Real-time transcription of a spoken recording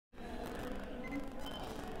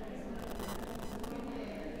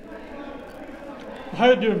How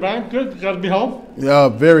you doing, Bryan? Good. Glad to be home. Yeah,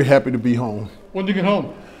 very happy to be home. When did you get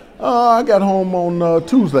home? I got home on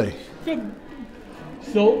Tuesday. Good.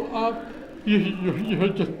 So, you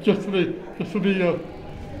heard just for the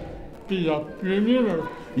reunion, or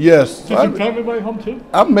Yes, did you plan everybody home too?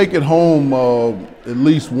 I make it home at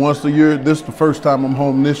least once a year. This is the first time I'm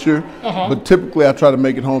home this year, but typically I try to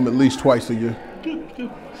make it home at least twice a year. Good, good.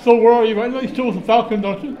 So where are you right now? You're still with the Falcons,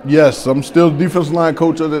 don't you? Yes, I'm still the defensive line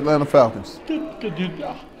coach of the Atlanta Falcons. Good, good.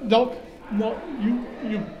 No, you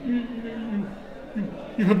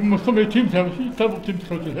have been with so many teams, haven't you? Several teams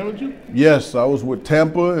coaches, haven't you? Yes, I was with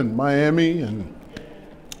Tampa and Miami and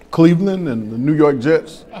Cleveland and the New York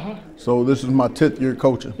Jets. So this is my 10th year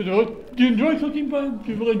coaching. Do you enjoy coaching, Bryan?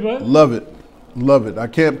 Do you really enjoy it? Love it, love it. I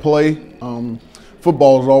can't play.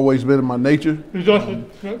 Football has always been in my nature,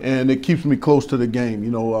 and it keeps me close to the game. You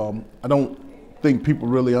know, I don't think people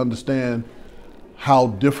really understand how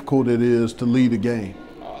difficult it is to lead a game.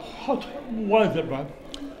 Why is that, Bryan?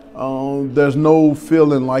 There's no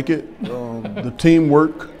feeling like it. The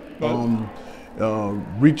teamwork,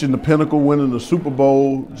 reaching the pinnacle, winning the Super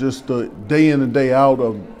Bowl, just day in and day out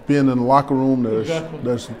of being in the locker room.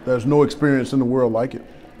 There's no experience in the world like it.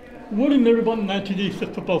 What did everyone in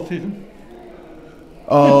 1986 football season?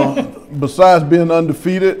 Besides being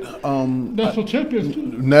undefeated, national champions.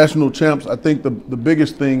 National champs. I think the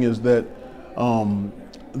biggest thing is that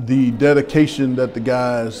the dedication that the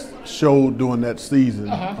guys showed during that season,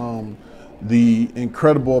 the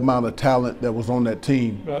incredible amount of talent that was on that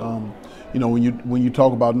team. You know, when you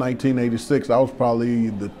talk about 1986, I was probably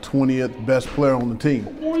the 20th best player on the team.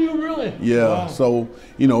 Were you really? Yeah. Wow. So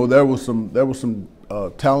there was some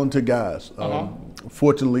talented guys.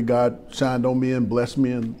 Fortunately, God shined on me and blessed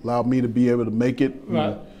me and allowed me to be able to make it.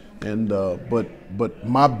 Right. But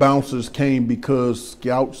my bounces came because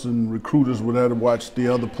scouts and recruiters were there to watch the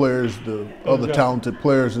other players, the other talented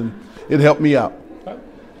players, and it helped me out.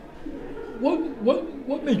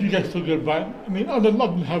 What made you guys so good, Bryan? I mean, other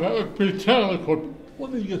than having a pretty talented coach,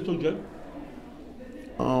 what made you guys so good?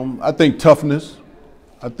 I think toughness.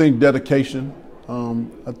 I think dedication.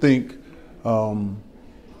 I think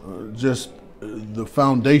just the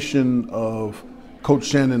foundation of Coach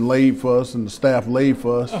Shannon laid for us and the staff laid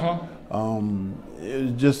for us.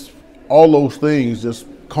 It just all those things just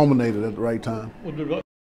culminated at the right time.